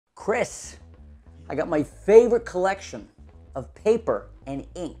Criss, I got my favorite collection of paper and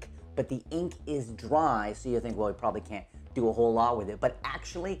ink, but the ink is dry, so you think, well, you probably can't do a whole lot with it. But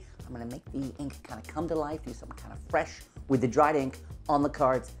actually, I'm gonna make the ink kind of come to life, do something kind of fresh with the dried ink on the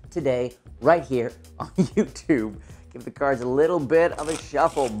cards today, right here on YouTube. Give the cards a little bit of a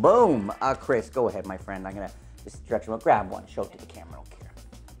shuffle. Boom! Criss, go ahead, my friend. I'm gonna just stretch them up. Grab one, show it to the camera, don't care.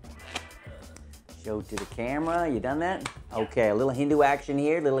 Show it to the camera. You done that? Okay, a little Hindu action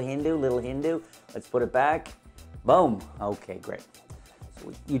here. Little Hindu, little Hindu. Let's put it back. Boom. Okay, great.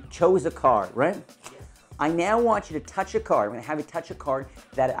 So you chose a card, right? Yes. I now want you to touch a card. I'm going to have you touch a card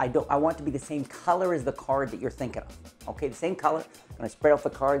that I want to be the same color as the card that you're thinking of. Okay, the same color. I'm going to spread out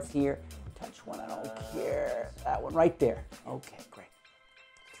the cards here. Touch one, I don't care. That one right there. Okay, great.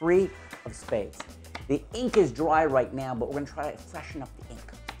 3 of spades. The ink is dry right now, but we're going to try to freshen up the ink.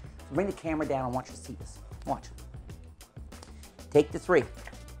 So bring the camera down. I want you to see this. Watch. Take the 3.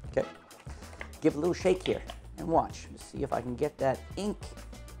 Okay. Give it a little shake here and watch. Let's see if I can get that ink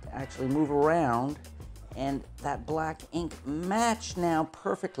to actually move around and that black ink match now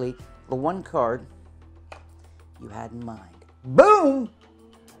perfectly the one card you had in mind. Boom!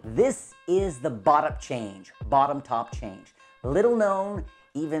 This is the bottom top change. Little known,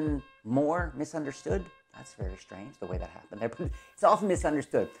 even more misunderstood. That's very strange, the way that happened there, but it's often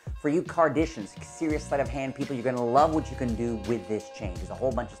misunderstood. For you cardicians, serious sleight of hand people, you're gonna love what you can do with this change. There's a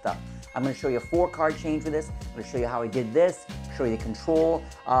whole bunch of stuff. I'm gonna show you a 4-card change with this. I'm gonna show you how I did this, show you the control.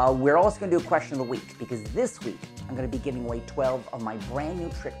 We're also gonna do a question of the week, because this week, I'm gonna be giving away 12 of my brand new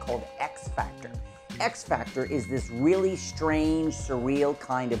trick called X Factor. X Factor is this really strange, surreal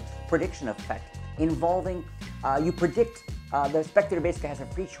kind of prediction effect involving, you predict, the spectator basically has a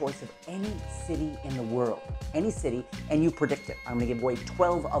free choice of any city in the world, any city, and you predict it. I'm going to give away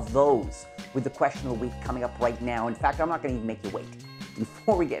 12 of those with the question of the week coming up right now. In fact, I'm not going to even make you wait.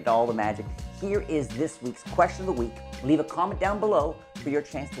 Before we get into all the magic, here is this week's question of the week. Leave a comment down below for your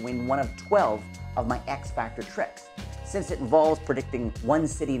chance to win one of 12 of my X Factor tricks. Since it involves predicting one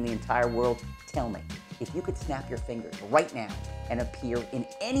city in the entire world, tell me, if you could snap your fingers right now and appear in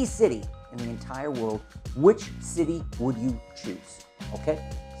any city in the entire world, which city would you choose? Okay?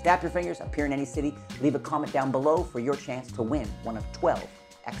 Snap your fingers, appear in any city, leave a comment down below for your chance to win one of 12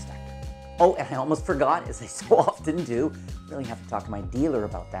 X Factor. Oh, and I almost forgot, as I so often do, really have to talk to my dealer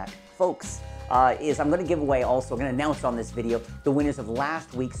about that. Folks, I'm going to give away also, I'm going to announce on this video the winners of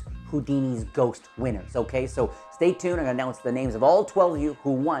last week's Houdini's Ghost winners, okay? So stay tuned, I'm going to announce the names of all 12 of you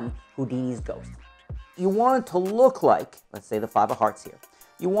who won Houdini's Ghost. You want it to look like, let's say the 5 of hearts here,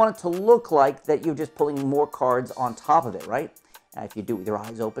 you want it to look like that you're just pulling more cards on top of it, right? If you do it with your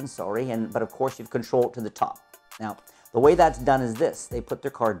eyes open, sorry, but of course you've controlled it to the top. Now, the way that's done is this. They put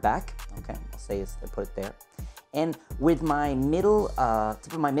their card back, okay, I'll say they put it there. And with my middle,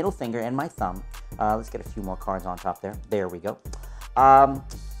 tip of my middle finger and my thumb, let's get a few more cards on top there. There we go. I'm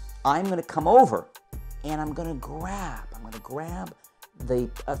gonna come over and I'm gonna grab the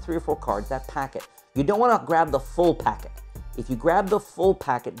 3 or 4 cards, that packet. You don't wanna grab the full packet. If you grab the full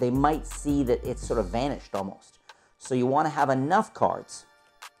packet, they might see that it's sort of vanished almost. So you want to have enough cards,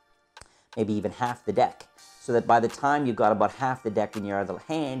 maybe even half the deck, so that by the time you've got about half the deck in your other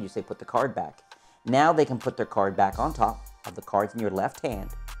hand, you say put the card back. Now they can put their card back on top of the cards in your left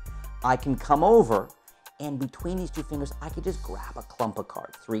hand. I can come over, and between these 2 fingers, I could just grab a clump of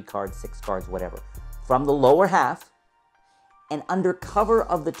cards, 3 cards, 6 cards, whatever, from the lower half, and under cover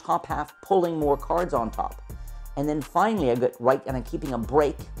of the top half, pulling more cards on top. And then finally, I get right, and I'm keeping a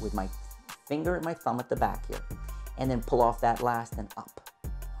break with my finger and my thumb at the back here. And then pull off that last and up.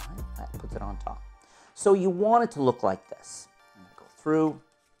 All right, that puts it on top. So you want it to look like this. I'm gonna go through,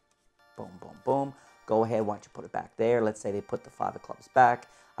 boom, boom, boom. Go ahead, why don't you put it back there? Let's say they put the 5 of clubs back.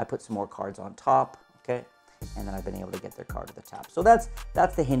 I put some more cards on top, okay? And then I've been able to get their card to the top. So that's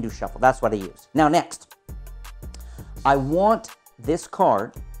the Hindu shuffle. That's what I used. Now next, I want this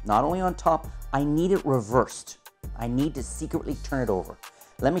card, not only on top, I need it reversed. I need to secretly turn it over.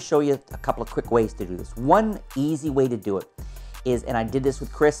 Let me show you a couple of quick ways to do this. One easy way to do it is, and I did this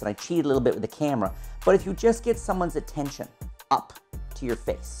with Criss, and I cheated a little bit with the camera, but if you just get someone's attention up to your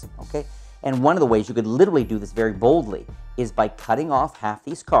face, okay? And one of the ways you could literally do this very boldly is by cutting off half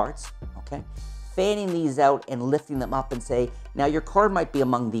these cards, okay? Fanning these out and lifting them up and say, now your card might be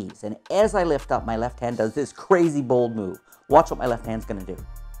among these. And as I lift up, my left hand does this crazy bold move. Watch what my left hand's gonna do.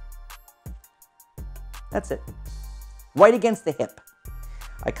 That's it. Right against the hip.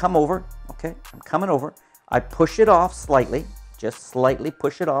 I come over, okay, I'm coming over. I push it off slightly, just slightly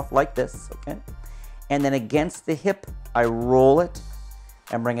push it off like this, okay? And then against the hip, I roll it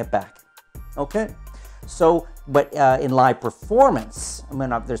and bring it back, okay? So, but in live performance, I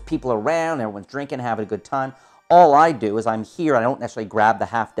mean, there's people around, everyone's drinking, having a good time. All I do is I'm here, I don't necessarily grab the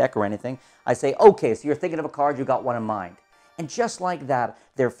half deck or anything. I say, okay, so you're thinking of a card, you got one in mind. And just like that,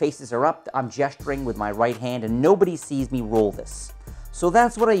 their faces are up, I'm gesturing with my right hand, and nobody sees me roll this. So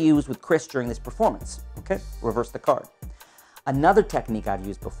that's what I use with Criss during this performance, okay? Reverse the card. Another technique I've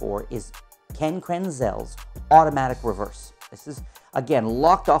used before is Ken Krenzel's automatic reverse. This is, again,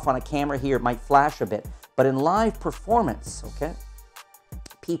 locked off on a camera here, it might flash a bit, but in live performance, okay,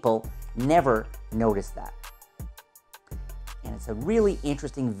 people never notice that. And it's a really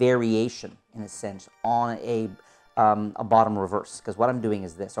interesting variation, in a sense, on a bottom reverse. Because what I'm doing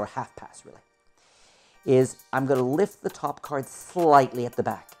is this, or a half pass, really, is I'm going to lift the top card slightly at the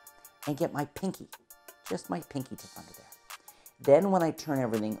back and get my pinky, just my pinky tip under there. Then when I turn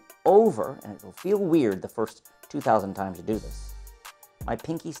everything over, and it'll feel weird the first 2,000 times you do this, my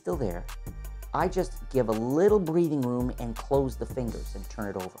pinky's still there. I just give a little breathing room and close the fingers and turn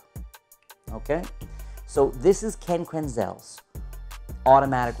it over. Okay? So this is Ken Krenzel's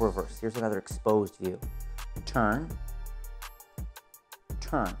automatic reverse. Here's another exposed view. Turn,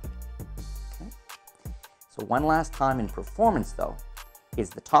 turn. Okay? So one last time in performance, though, is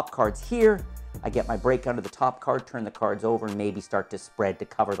the top card's here. I get my break under the top card, turn the cards over, and maybe start to spread to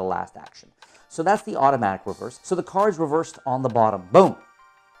cover the last action. So that's the automatic reverse. So the card's reversed on the bottom. Boom.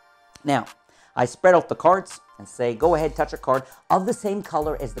 Now, I spread out the cards and say, go ahead, touch a card of the same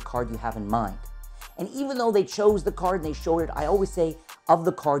color as the card you have in mind. And even though they chose the card and they showed it, I always say, of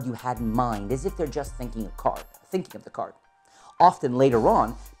the card you had in mind, as if they're just thinking of the card. Often later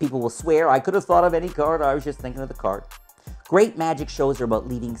on, people will swear, I could have thought of any card, I was just thinking of the card. Great magic shows are about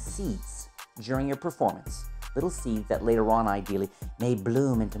leaving seeds during your performance. Little seeds that later on, ideally, may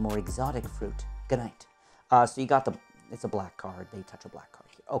bloom into more exotic fruit. Good night. So you got it's a black card. They touch a black card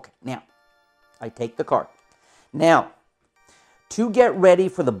here. Okay, now, I take the card. Now, to get ready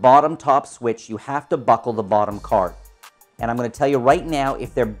for the bottom top switch, you have to buckle the bottom card. And I'm going to tell you right now,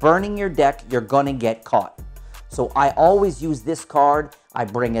 if they're burning your deck, you're going to get caught. So I always use this card. I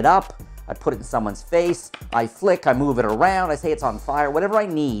bring it up. I put it in someone's face. I flick. I move it around. I say it's on fire. Whatever I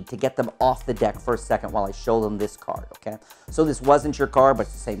need to get them off the deck for a second while I show them this card, okay? So this wasn't your card, but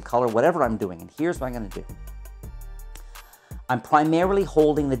it's the same color, whatever I'm doing. And here's what I'm going to do. I'm primarily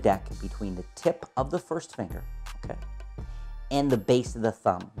holding the deck between the tip of the first finger, okay, and the base of the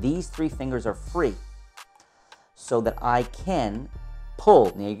thumb. These three fingers are free so that I can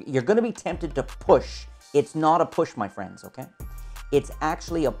pull. Now, you're going to be tempted to push. It's not a push, my friends, okay? It's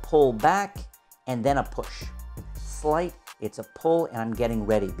actually a pull back and then a push. Slight, it's a pull, and I'm getting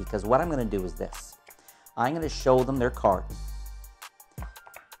ready because what I'm going to do is this. I'm going to show them their card.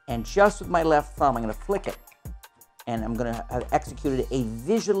 And just with my left thumb, I'm going to flick it. And I'm going to have executed a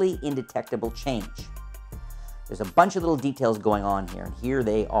visually indetectable change. There's a bunch of little details going on here, and here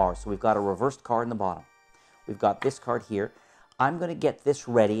they are. So we've got a reversed card in the bottom. We've got this card here. I'm going to get this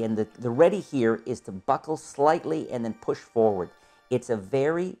ready, and the ready here is to buckle slightly and then push forward. It's a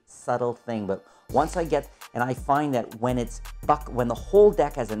very subtle thing, but once I get, and I find that when when the whole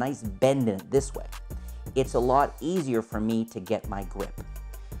deck has a nice bend in it this way, it's a lot easier for me to get my grip.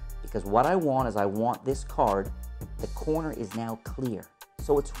 Because what I want is I want this card, the corner is now clear.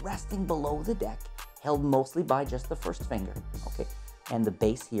 So it's resting below the deck, held mostly by just the first finger, okay, and the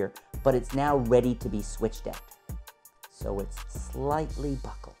base here, but it's now ready to be switched out. So it's slightly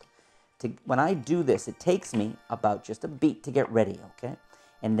buckled. When I do this, it takes me about just a beat to get ready, okay?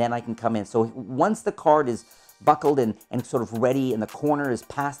 And then I can come in. So once the card is buckled and sort of ready and the corner is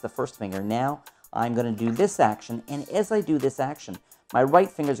past the first finger, now I'm going to do this action. And as I do this action, my right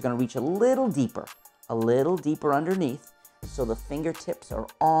finger is going to reach a little deeper underneath, so the fingertips are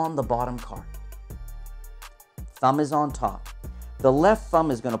on the bottom card. Thumb is on top. The left thumb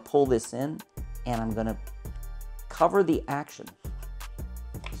is going to pull this in, and I'm going to cover the action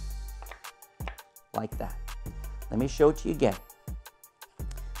like that. Let me show it to you again.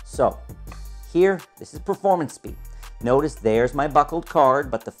 So here, this is performance speed. Notice there's my buckled card,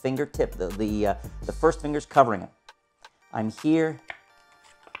 but the fingertip, the first finger's covering it. I'm here.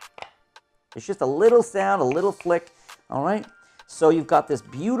 It's just a little sound, a little flick, all right? So you've got this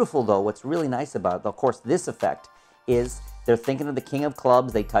beautiful, though, what's really nice about it, of course, this effect is they're thinking of the king of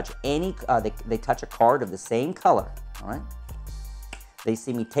clubs. They touch they touch a card of the same color, all right? They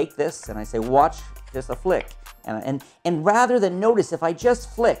see me take this, and I say, watch, just a flick. And rather than notice, if I just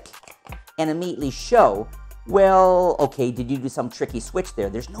flick and immediately show, well, okay, did you do some tricky switch there?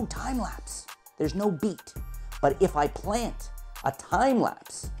 There's no time lapse. There's no beat. But if I plant a time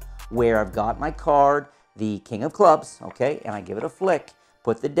lapse where I've got my card, the king of clubs, okay, and I give it a flick,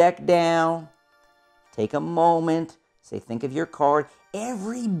 put the deck down, Take a moment. Say, think of your card.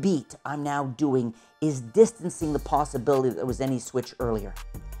 Every beat I'm now doing is distancing the possibility that there was any switch earlier.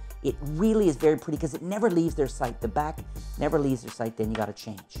 It really is very pretty because it never leaves their sight. The back never leaves their sight. Then you got to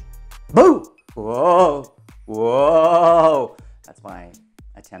change. Boo! Whoa! Whoa! That's my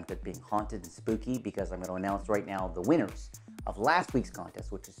attempt at being haunted and spooky, because I'm going to announce right now the winners of last week's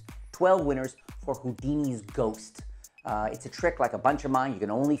contest, which is 12 winners for Houdini's Ghost. It's a trick like a bunch of mine you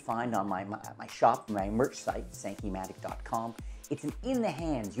can only find on my shop, my merch site, SankyMagic.com. It's an in the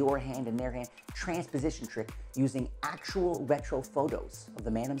hands, your hand and their hand, transposition trick using actual retro photos of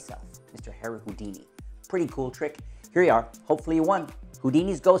the man himself, Mr. Harry Houdini. Pretty cool trick. Here you are. Hopefully you won.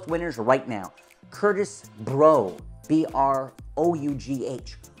 Houdini's Ghost winners right now. Curtis Bro,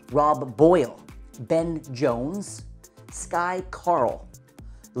 B-R-O-U-G-H. Rob Boyle, Ben Jones, Sky Carl,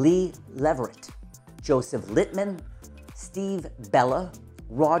 Lee Leverett, Joseph Littman, Steve Bella,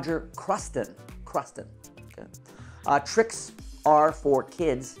 Roger Cruston. Okay. Tricks are for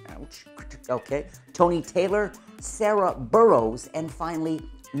kids. Ouch. Okay. Tony Taylor, Sarah Burrows, and finally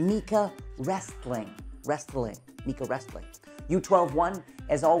Mika Wrestling. Mika Wrestling. U12 won,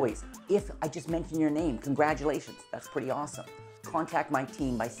 as always. If I just mentioned your name, congratulations. That's pretty awesome. Contact my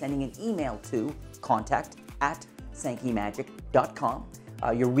team by sending an email to contact@SankyMagic.com.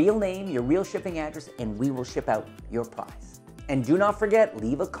 Your real name, your real shipping address, and we will ship out your prize. And do not forget,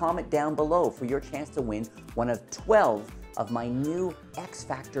 leave a comment down below for your chance to win one of 12 of my new X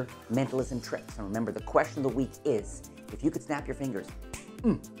Factor mentalism tricks. And remember, the question of the week is, if you could snap your fingers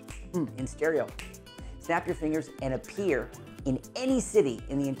in stereo, snap your fingers and appear in any city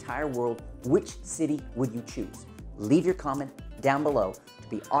in the entire world, which city would you choose? Leave your comment down below to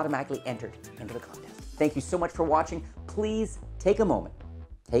be automatically entered into the contest. Thank you so much for watching. Please take a moment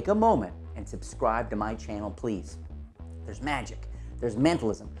and subscribe to my channel, please. There's magic, there's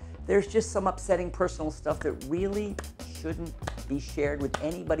mentalism, there's just some upsetting personal stuff that really shouldn't be shared with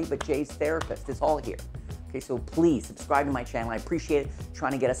anybody but Jay's therapist. It's all here. Okay, so please subscribe to my channel. I appreciate it.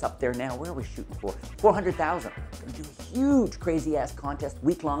 Trying to get us up there now. Where are we shooting for? 400,000. Gonna do a huge, crazy-ass contest,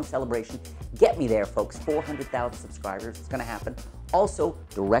 week-long celebration. Get me there, folks. 400,000 subscribers. It's gonna happen. Also,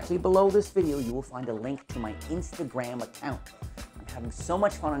 directly below this video, you will find a link to my Instagram account. I'm having so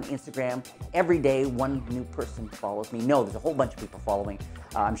much fun on Instagram. Every day, one new person follows me. No, there's a whole bunch of people following.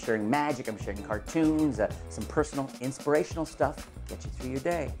 I'm sharing magic, I'm sharing cartoons, some personal, inspirational stuff. Get you through your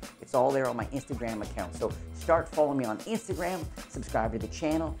day. It's all there on my Instagram account. So start following me on Instagram, subscribe to the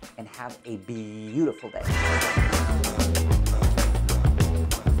channel, and have a beautiful day.